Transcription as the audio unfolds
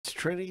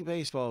Trinity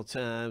baseball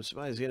time.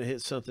 Somebody's going to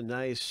hit something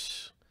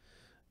nice.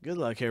 Good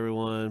luck,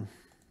 everyone.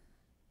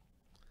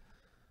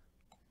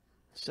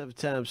 7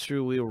 times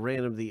through, we will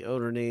random the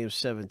owner name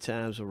 7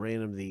 times. We'll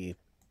random the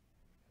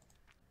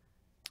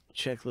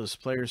checklist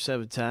player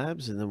 7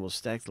 times, and then we'll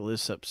stack the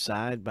lists up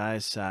side by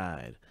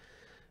side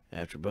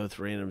after both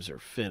randoms are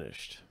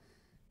finished.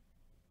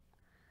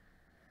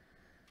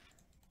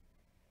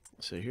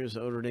 So here's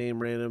the owner name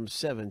random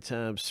 7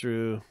 times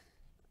through.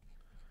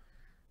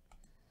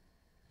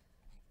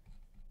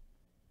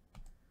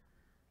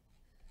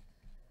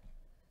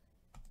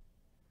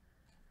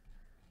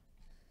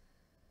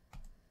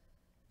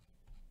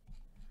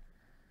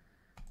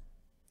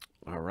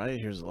 All right,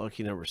 here's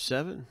lucky number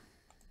 7.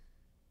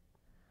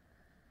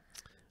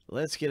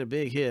 Let's get a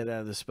big hit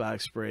out of this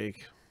box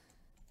break.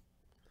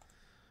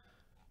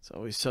 It's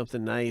always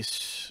something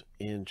nice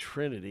in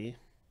Trinity.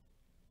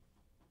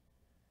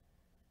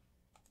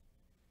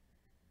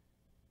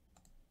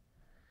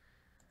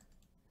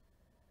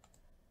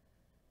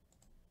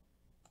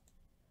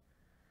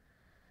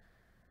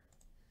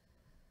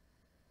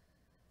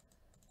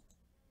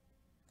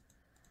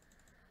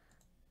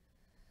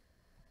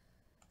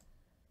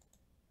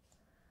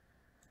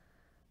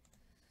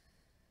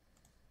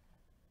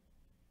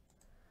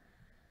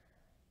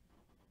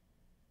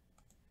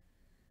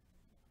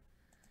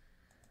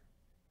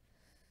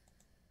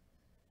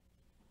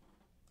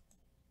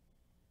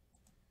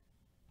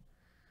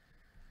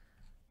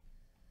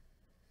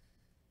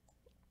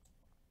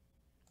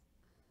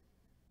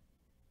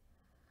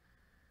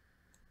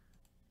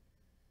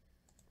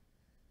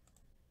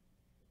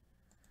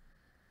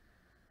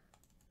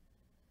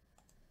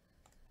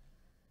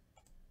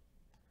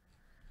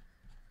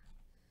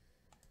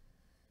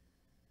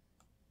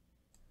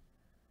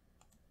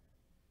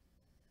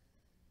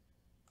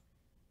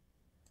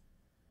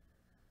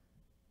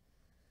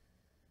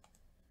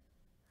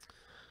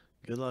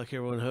 Good luck,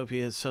 everyone. Hope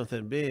you hit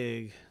something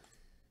big.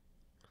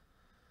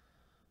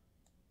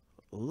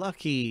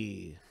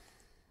 Lucky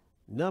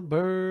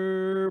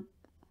number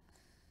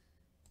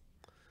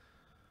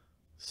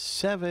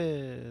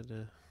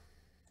 7.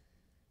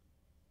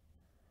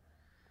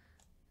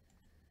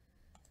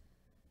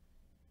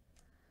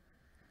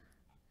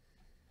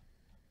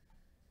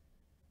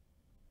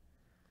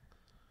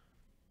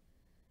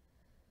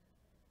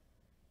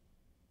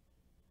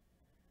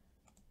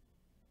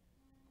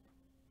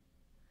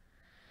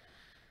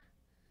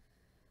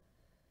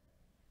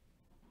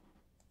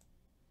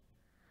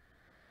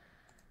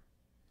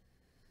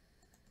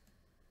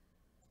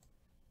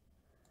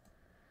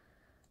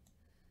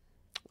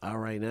 All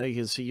right, now you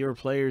can see your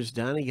players.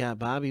 Donnie got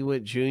Bobby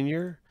Witt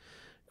Jr.,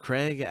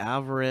 Craig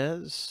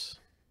Alvarez.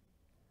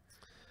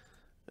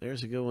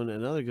 There's a good one,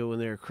 another good one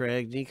there,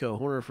 Craig. Nico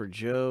Horner for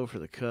Joe for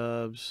the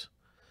Cubs.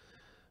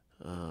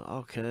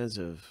 All kinds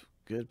of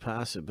good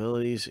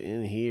possibilities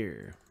in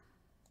here.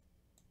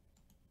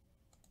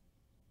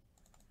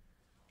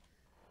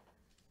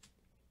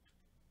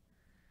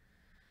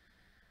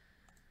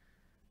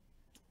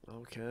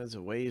 All kinds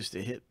of ways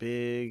to hit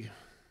big.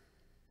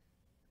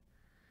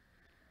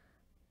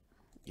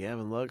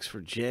 Gavin Lux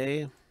for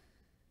Jay.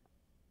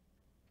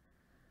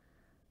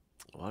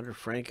 Wander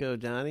Franco,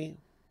 Donnie.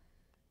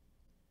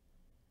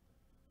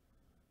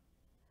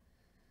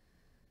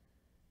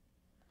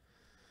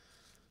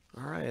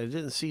 All right, I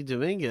didn't see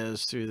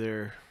Dominguez through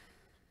there.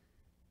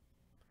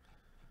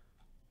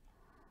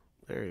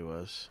 There he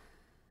was.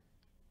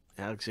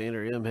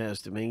 Alexander M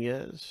has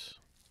Dominguez.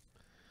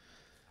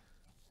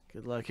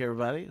 Good luck,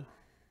 everybody.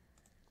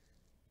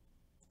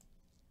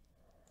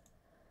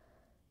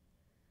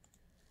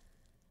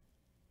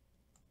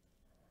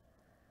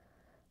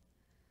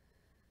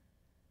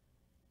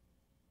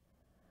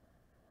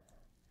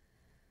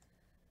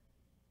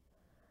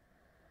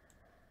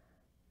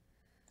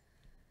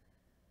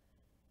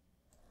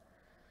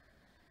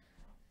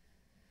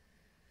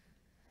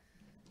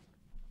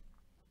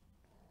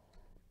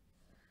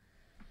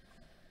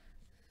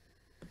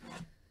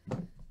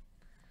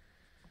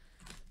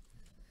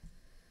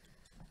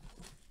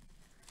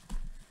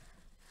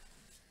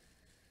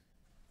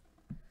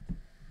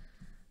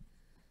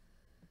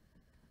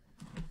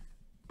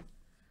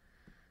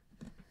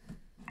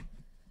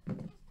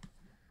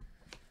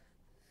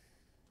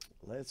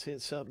 Let's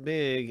hit something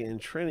big in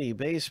Trinity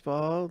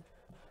baseball.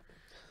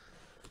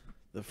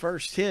 The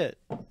first hit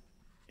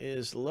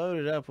is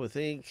loaded up with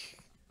ink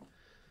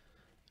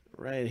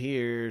right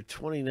here.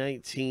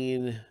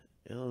 2019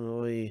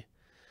 Illinois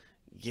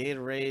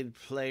Gatorade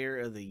Player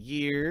of the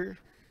Year.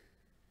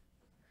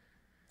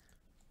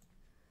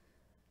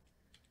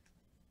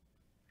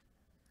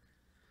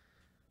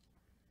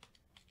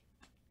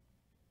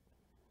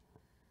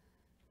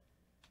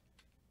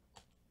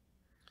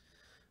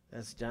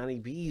 That's Donnie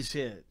B's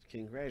hit.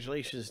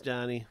 Congratulations,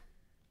 Donnie.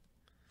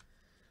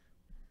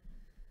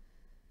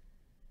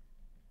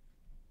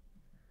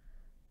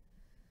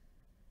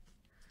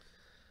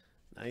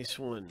 Nice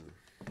one.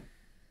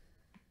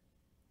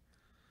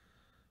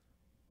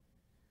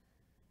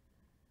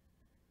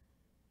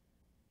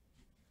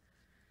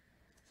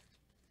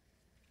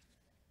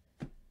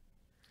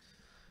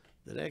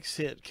 The next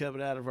hit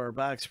coming out of our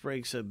box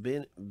breaks of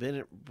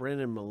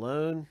Brennan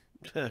Malone.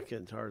 I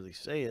can hardly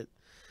say it,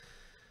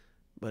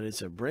 but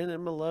it's a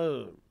Brennan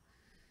Malone.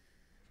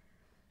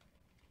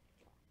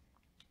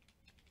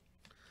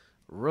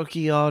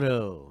 Rookie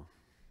auto.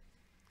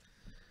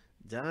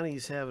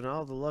 Donnie's having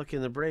all the luck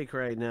in the break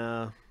right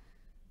now.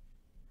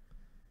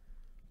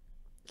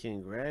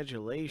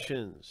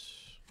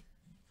 Congratulations.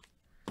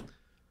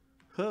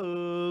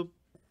 Ho.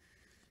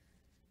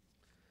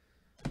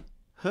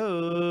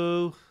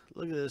 Ho.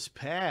 Look at this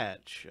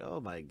patch. Oh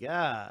my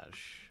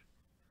gosh.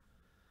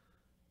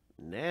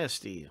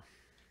 Nasty.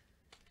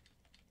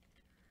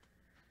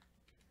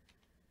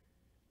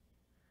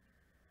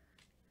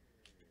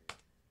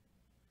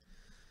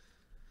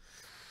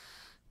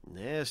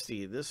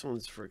 Nasty. This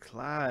one's for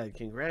Clyde.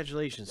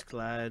 Congratulations,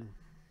 Clyde.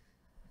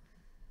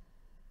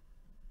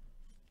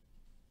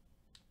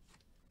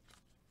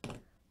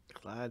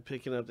 Clyde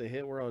picking up the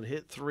hit. We're on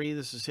hit 3.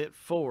 This is hit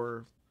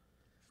 4.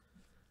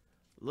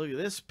 Look at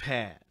this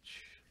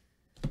patch.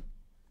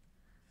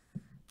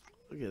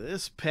 Look at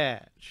this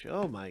patch.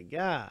 Oh my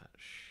gosh.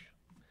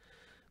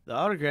 The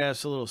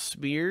autograph's a little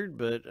smeared,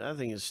 but I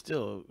think it's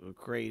still a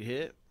great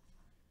hit.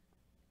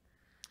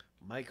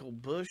 Michael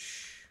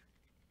Bush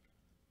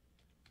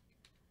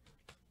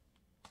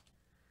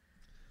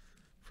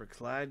for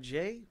Clyde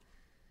J.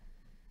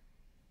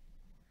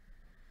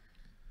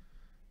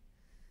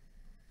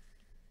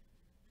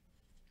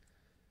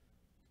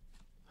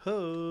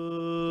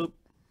 Hope.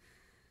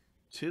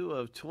 2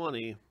 of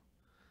 20.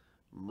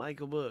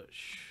 Michael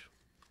Bush.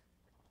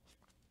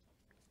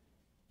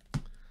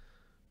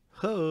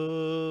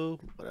 Ho.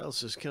 What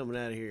else is coming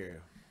out of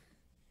here?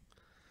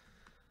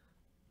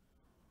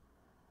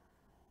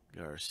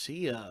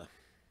 Garcia.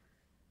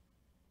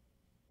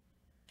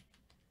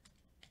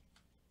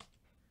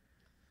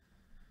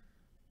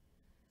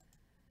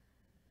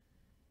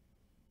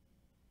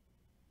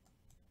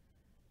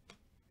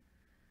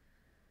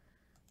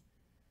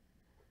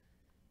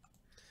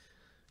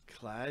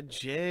 Clyde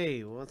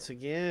J. once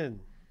again.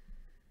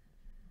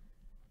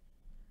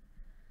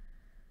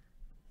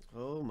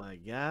 Oh my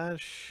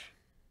gosh.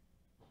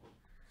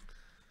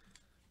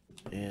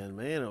 And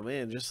man, oh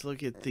man, just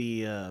look at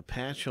the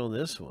patch on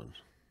this one.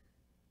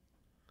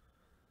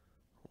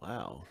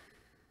 Wow.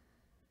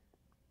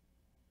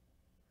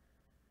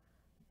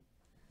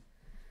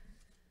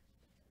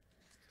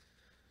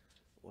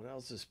 What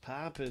else is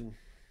popping?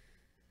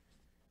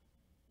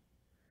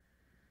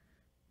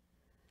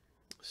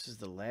 This is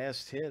the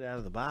last hit out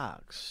of the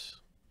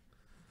box.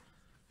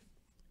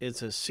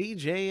 It's a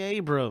C.J.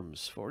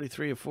 Abrams,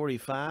 43 of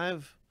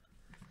 45.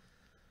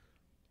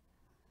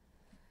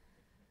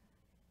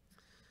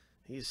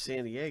 He's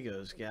San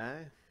Diego's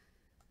guy.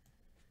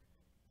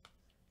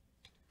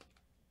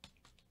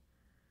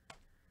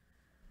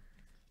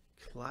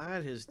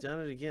 Clyde has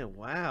done it again.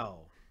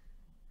 Wow.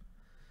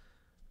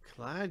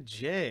 Clyde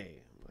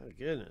J. My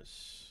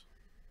goodness.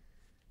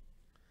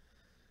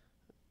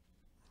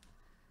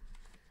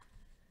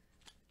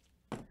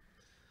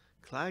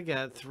 Clyde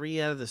got 3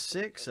 out of the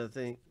 6, I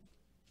think.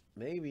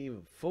 Maybe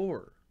even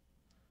 4.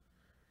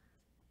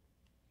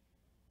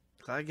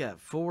 Clyde got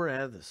 4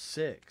 out of the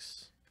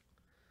 6.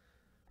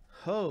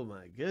 Oh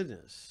my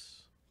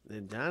goodness.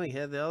 Then Donnie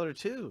had the other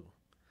 2.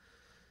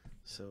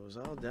 So it was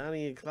all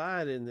Donnie and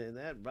Clyde in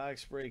that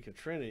box break of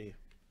Trinity.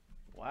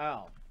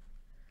 Wow.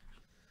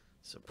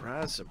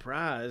 Surprise,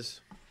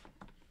 surprise.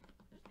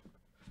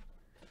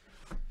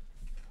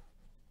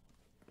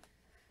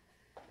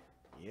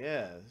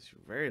 Yeah,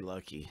 you're very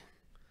lucky.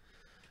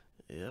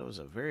 Yeah, it was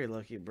a very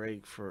lucky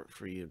break for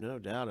you, no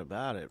doubt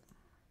about it.